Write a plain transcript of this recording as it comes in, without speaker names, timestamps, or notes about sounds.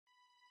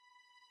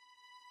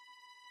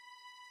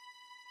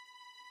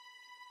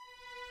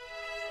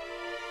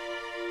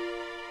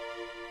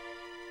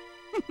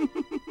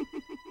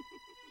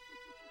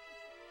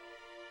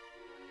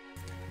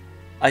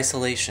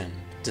Isolation,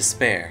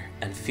 despair,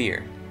 and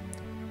fear.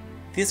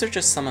 These are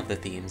just some of the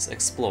themes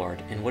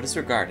explored in what is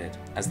regarded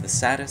as the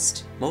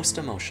saddest, most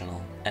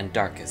emotional, and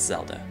darkest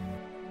Zelda,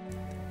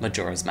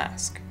 Majora's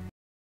Mask.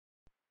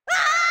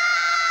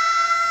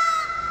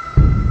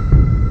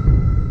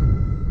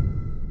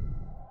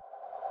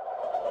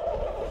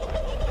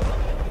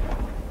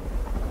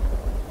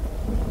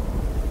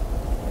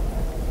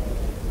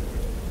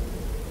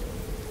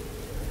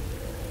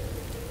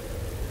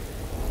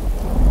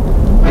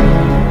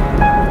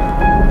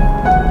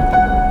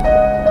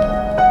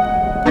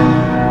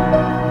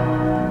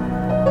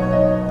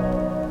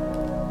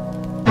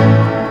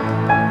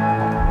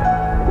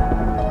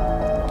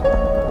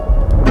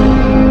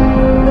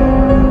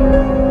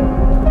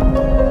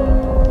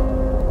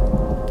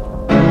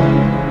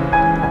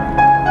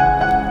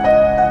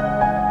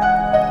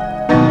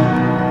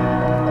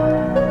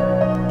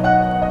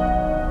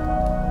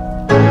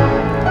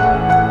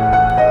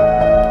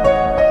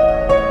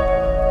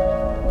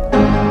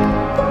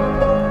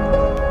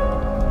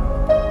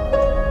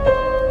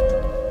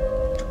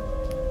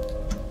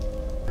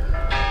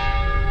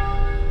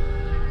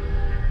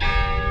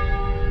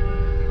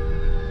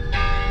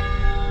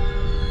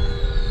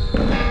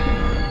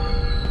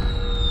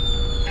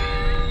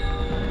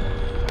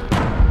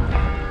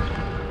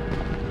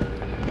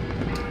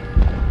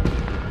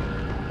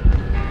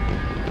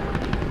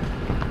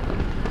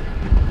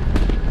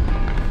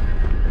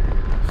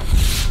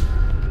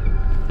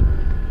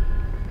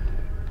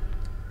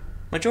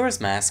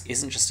 Majora's Mask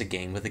isn't just a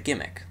game with a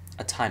gimmick,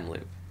 a time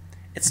loop.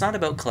 It's not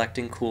about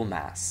collecting cool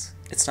masks.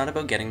 It's not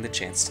about getting the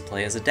chance to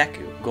play as a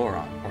Deku,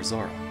 Goron, or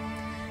Zora.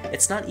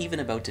 It's not even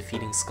about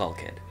defeating Skull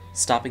Kid,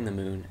 stopping the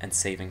moon, and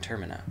saving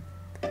Termina.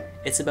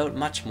 It's about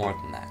much more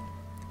than that.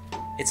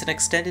 It's an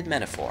extended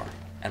metaphor,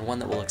 and one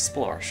that we'll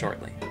explore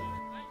shortly.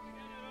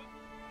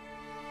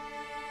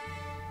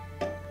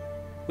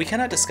 We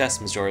cannot discuss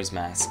Majora's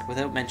Mask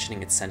without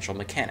mentioning its central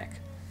mechanic,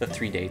 the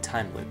 3-day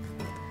time loop,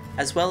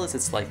 as well as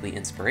its likely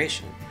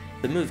inspiration,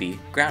 the movie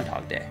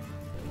Groundhog Day.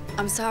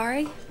 I'm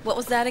sorry? What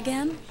was that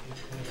again?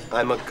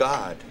 I'm a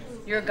god.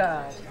 You're a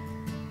god.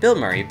 Bill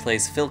Murray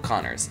plays Phil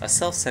Connors, a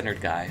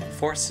self-centered guy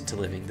forced into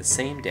living the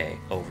same day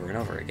over and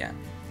over again.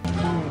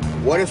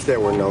 What if there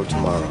were no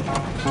tomorrow?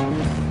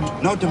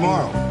 No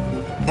tomorrow.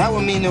 That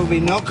would mean there would be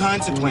no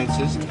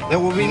consequences, there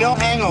would be no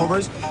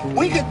hangovers,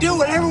 we could do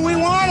whatever we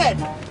wanted!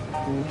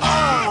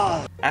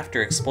 Ah!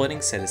 After exploiting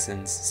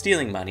citizens,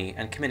 stealing money,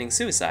 and committing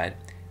suicide,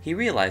 he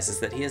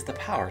realizes that he has the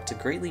power to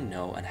greatly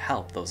know and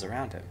help those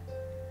around him.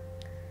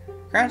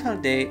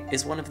 Groundhog Day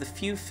is one of the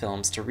few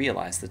films to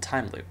realize the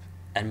time loop,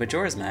 and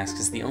Majora's Mask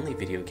is the only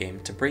video game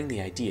to bring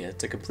the idea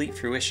to complete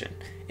fruition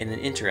in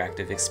an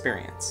interactive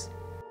experience.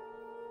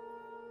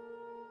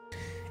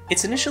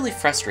 It's initially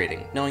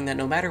frustrating knowing that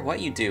no matter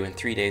what you do in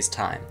 3 days'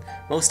 time,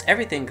 most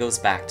everything goes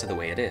back to the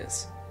way it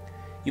is.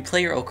 You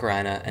play your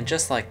ocarina, and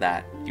just like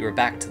that, you are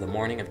back to the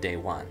morning of day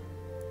 1.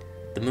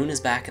 The moon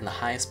is back in the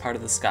highest part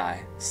of the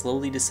sky,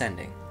 slowly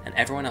descending, and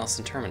everyone else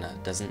in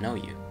Termina doesn't know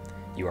you.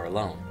 You are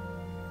alone.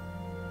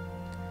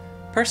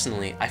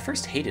 Personally, I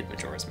first hated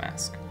Majora's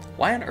Mask.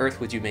 Why on earth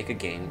would you make a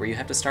game where you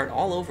have to start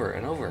all over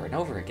and over and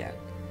over again?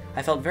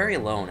 I felt very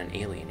alone and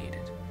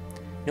alienated.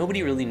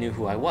 Nobody really knew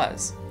who I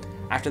was.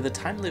 After the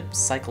time loop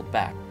cycled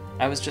back,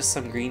 I was just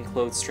some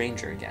green-clothed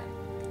stranger again.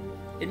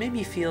 It made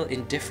me feel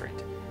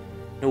indifferent.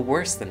 No,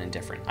 worse than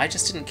indifferent. I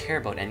just didn't care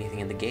about anything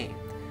in the game.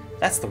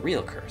 That's the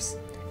real curse.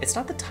 It's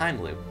not the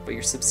time loop, but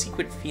your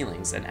subsequent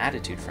feelings and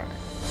attitude from it.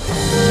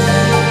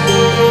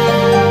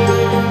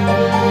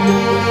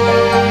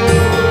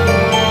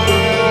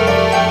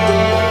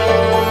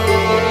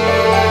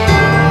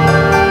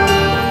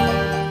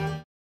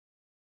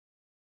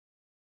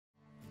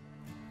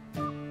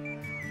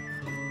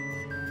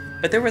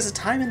 But there was a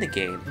time in the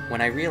game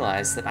when I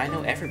realized that I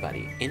know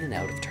everybody in and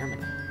out of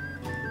Termina.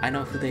 I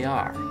know who they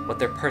are, what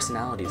their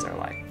personalities are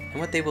like, and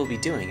what they will be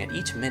doing at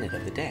each minute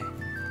of the day.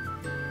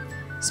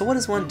 So what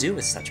does one do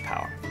with such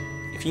power?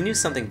 If you knew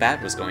something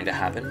bad was going to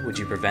happen, would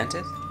you prevent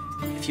it?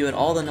 If you had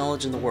all the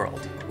knowledge in the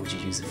world, would you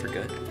use it for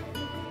good?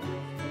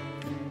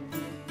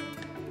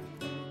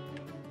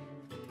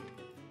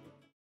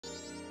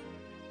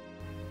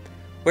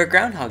 Where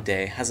Groundhog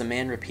Day has a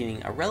man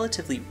repeating a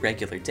relatively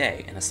regular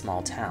day in a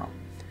small town,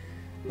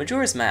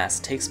 Majora's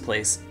Mask takes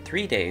place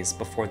 3 days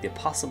before the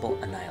possible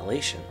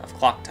annihilation of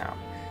Clocktown,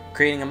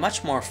 creating a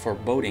much more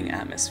foreboding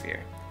atmosphere,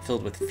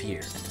 filled with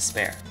fear and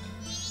despair.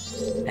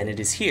 And it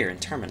is here in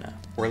Termina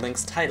where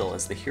Link's title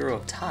as the hero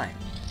of time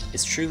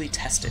is truly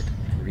tested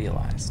and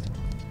realized.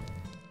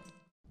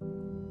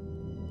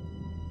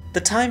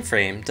 The time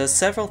frame does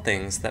several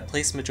things that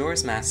place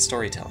Majora's Mask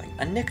storytelling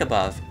a nick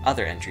above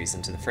other entries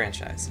into the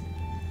franchise.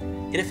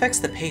 It affects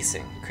the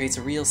pacing, creates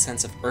a real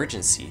sense of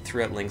urgency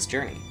throughout Link's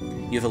journey.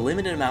 You have a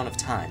limited amount of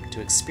time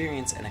to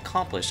experience and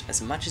accomplish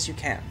as much as you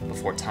can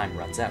before time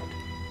runs out.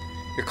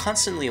 You're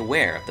constantly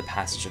aware of the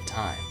passage of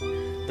time.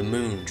 The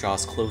moon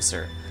draws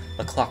closer,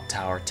 The clock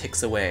tower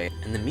ticks away,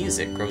 and the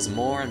music grows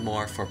more and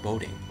more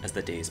foreboding as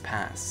the days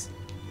pass.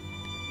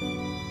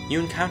 You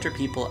encounter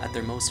people at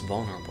their most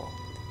vulnerable,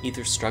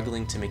 either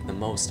struggling to make the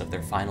most of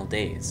their final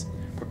days,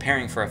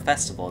 preparing for a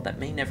festival that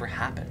may never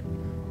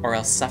happen, or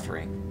else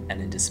suffering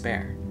and in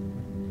despair.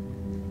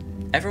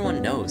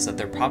 Everyone knows that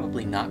they're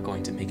probably not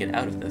going to make it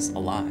out of this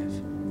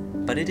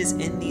alive, but it is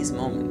in these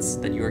moments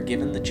that you are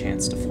given the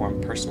chance to form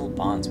personal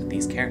bonds with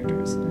these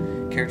characters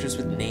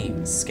with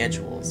names,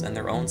 schedules, and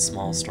their own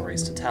small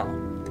stories to tell,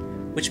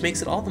 which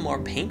makes it all the more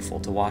painful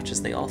to watch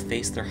as they all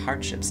face their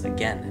hardships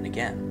again and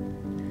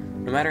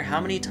again. No matter how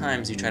many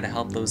times you try to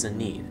help those in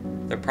need,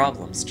 their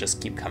problems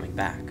just keep coming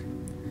back.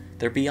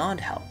 They're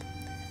beyond help,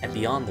 and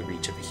beyond the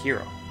reach of a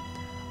hero.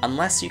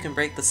 Unless you can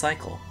break the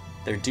cycle,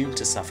 they're doomed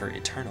to suffer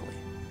eternally.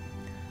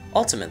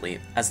 Ultimately,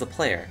 as the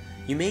player,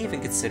 you may even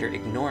consider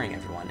ignoring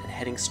everyone and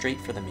heading straight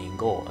for the main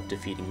goal of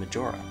defeating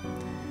Majora.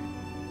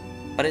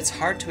 But it's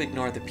hard to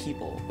ignore the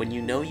people when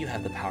you know you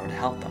have the power to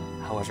help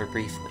them, however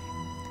briefly.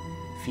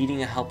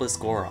 Feeding a helpless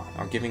Goron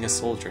or giving a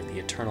soldier the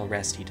eternal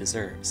rest he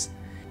deserves.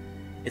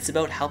 It's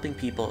about helping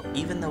people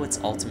even though it's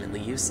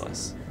ultimately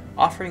useless.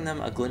 Offering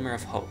them a glimmer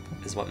of hope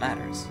is what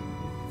matters.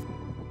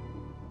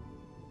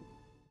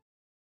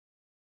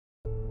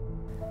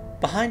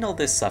 Behind all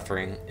this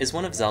suffering is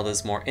one of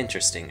Zelda's more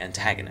interesting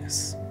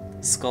antagonists,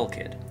 Skull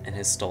Kid and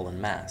his stolen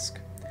mask.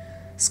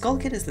 Skull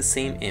Kid is the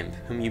same imp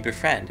whom you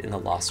befriend in the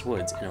Lost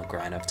Woods in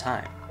Ocarina of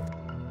Time.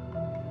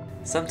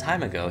 Some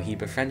time ago, he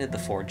befriended the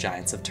 4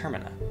 giants of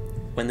Termina.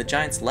 When the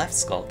giants left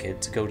Skull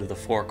Kid to go to the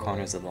 4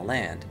 corners of the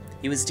land,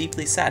 he was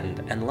deeply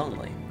saddened and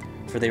lonely,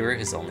 for they were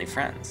his only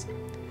friends.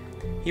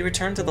 He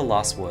returned to the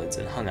Lost Woods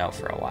and hung out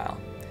for a while.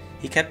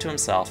 He kept to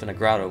himself in a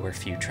grotto where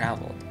few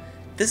traveled.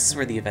 This is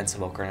where the events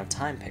of Ocarina of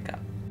Time pick up.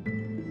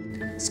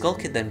 Skull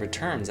Kid then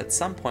returns at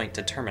some point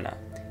to Termina.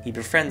 He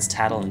befriends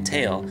Tattle and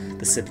Tail,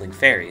 the sibling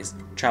fairies,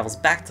 travels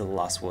back to the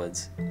Lost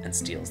Woods, and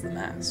steals the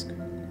mask.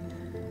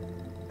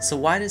 So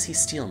why does he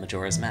steal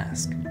Majora's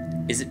Mask?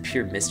 Is it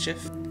pure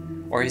mischief?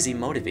 Or is he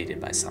motivated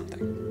by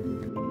something?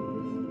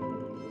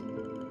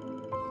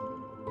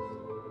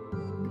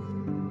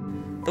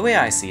 The way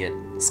I see it,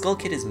 Skull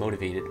Kid is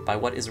motivated by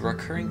what is a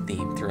recurring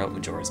theme throughout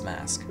Majora's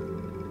Mask: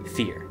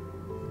 fear.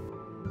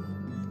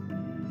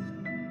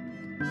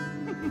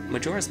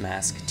 Majora's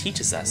Mask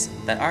teaches us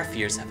that our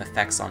fears have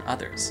effects on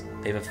others,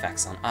 they have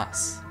effects on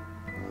us.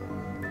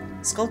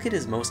 Skull Kid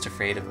is most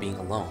afraid of being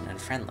alone and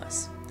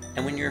friendless,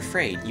 and when you're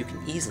afraid, you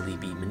can easily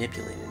be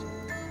manipulated.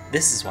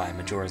 This is why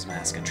Majora's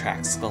Mask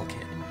attracts Skull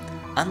Kid.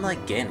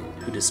 Unlike Ganon,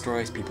 who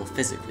destroys people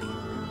physically,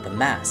 the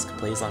mask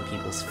plays on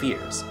people's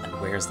fears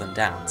and wears them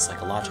down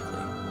psychologically.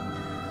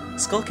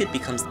 Skull Kid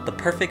becomes the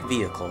perfect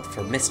vehicle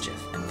for mischief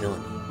and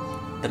villainy.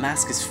 The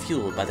mask is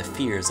fueled by the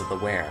fears of the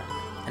wearer,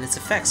 and its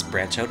effects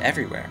branch out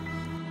everywhere.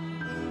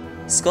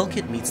 Skull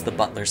Kid meets the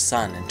butler's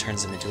son and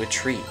turns him into a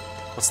tree.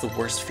 What's the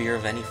worst fear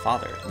of any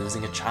father?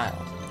 Losing a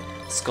child.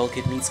 Skull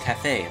Kid meets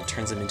Café and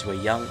turns him into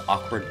a young,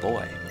 awkward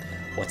boy.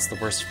 What's the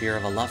worst fear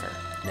of a lover?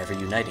 Never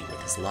uniting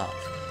with his love.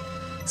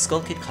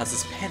 Skull Kid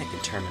causes panic in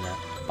Termina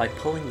by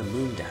pulling the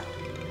moon down.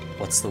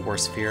 What's the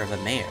worst fear of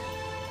a mayor?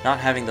 Not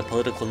having the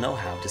political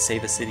know-how to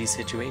save a city's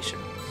situation.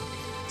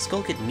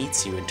 Skull Kid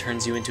meets you and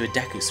turns you into a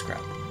Deku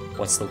Scrub.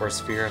 What's the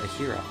worst fear of a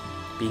hero?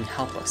 Being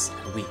helpless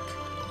and weak.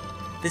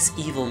 This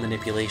evil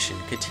manipulation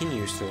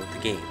continues throughout the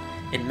game,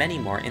 in many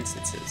more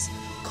instances,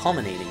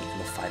 culminating in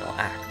the final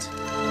act.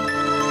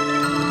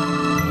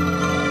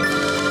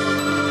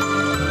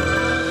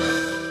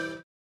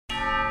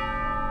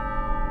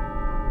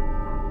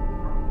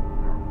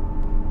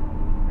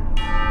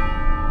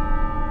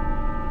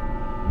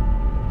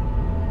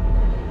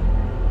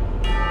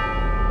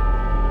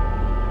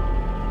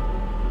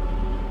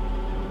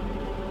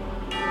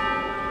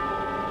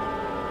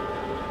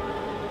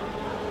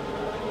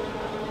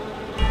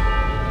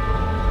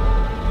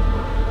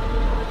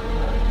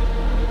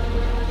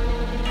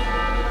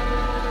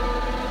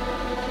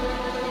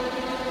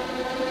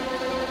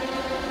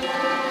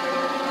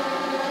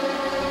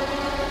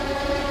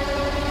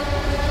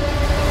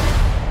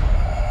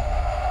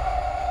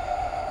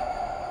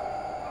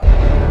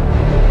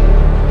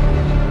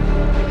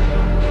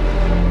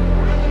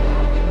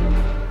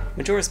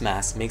 Majora's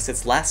Mask makes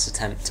its last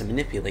attempt to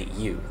manipulate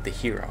you, the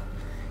hero.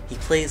 He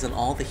plays on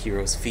all the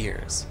hero's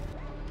fears.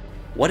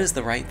 What is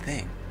the right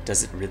thing?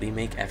 Does it really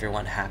make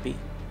everyone happy?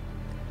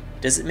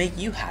 Does it make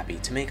you happy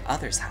to make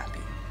others happy?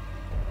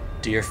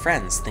 Do your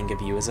friends think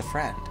of you as a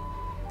friend?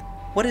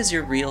 What is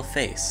your real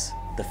face?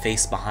 The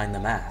face behind the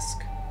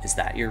mask. Is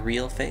that your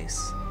real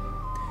face?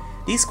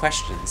 These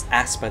questions,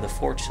 asked by the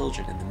 4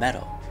 children in the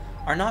meadow,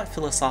 are not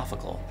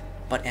philosophical,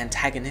 but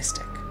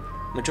antagonistic.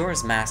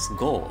 Majora's Mask's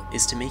goal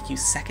is to make you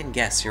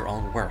second-guess your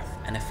own worth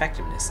and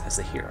effectiveness as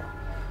a hero.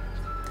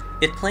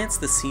 It plants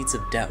the seeds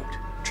of doubt,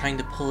 trying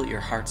to pull at your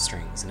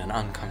heartstrings in an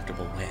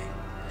uncomfortable way.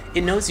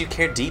 It knows you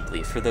care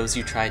deeply for those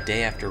you try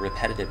day after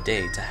repetitive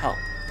day to help,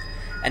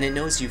 and it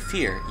knows you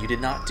fear you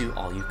did not do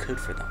all you could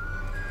for them.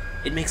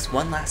 It makes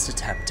one last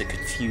attempt to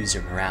confuse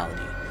your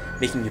morality,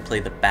 making you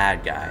play the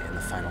bad guy in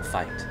the final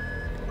fight.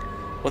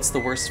 What's the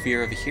worst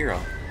fear of a hero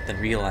than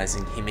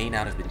realizing he may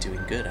not have been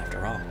doing good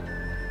after all?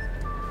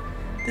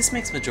 This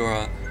makes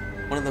Majora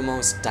one of the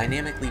most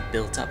dynamically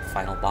built up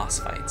final boss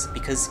fights,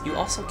 because you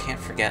also can't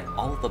forget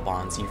all of the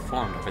bonds you've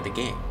formed over the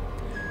game.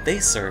 They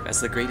serve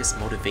as the greatest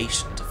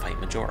motivation to fight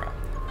Majora.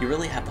 You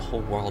really have the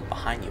whole world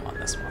behind you on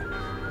this one.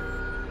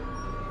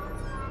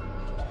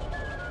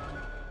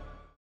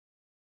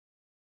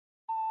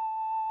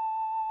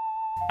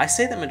 I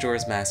say that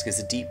Majora's Mask is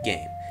a deep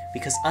game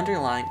because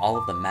underlying all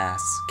of the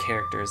masks,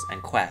 characters,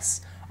 and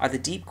quests are the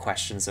deep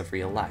questions of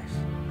real life.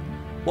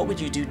 What would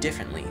you do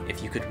differently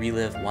if you could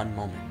relive one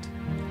moment?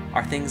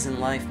 Are things in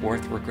life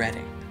worth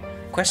regretting?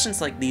 Questions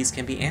like these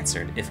can be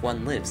answered if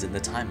one lives in the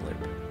time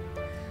loop.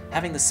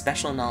 Having the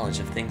special knowledge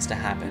of things to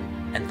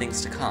happen and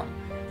things to come,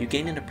 you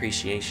gain an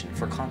appreciation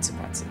for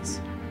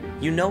consequences.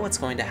 You know what's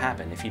going to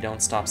happen if you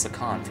don't stop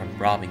Sakan from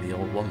robbing the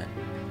old woman.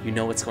 You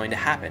know what's going to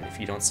happen if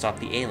you don't stop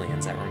the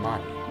aliens at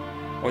Romani,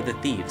 or the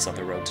thieves on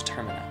the road to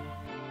Termina.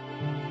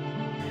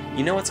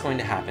 You know what's going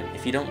to happen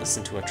if you don't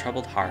listen to a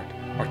troubled heart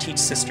or teach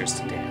sisters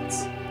to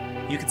dance.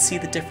 You can see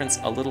the difference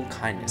a little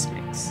kindness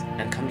makes,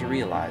 and come to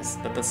realize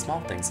that the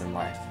small things in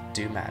life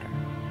do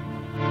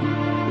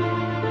matter.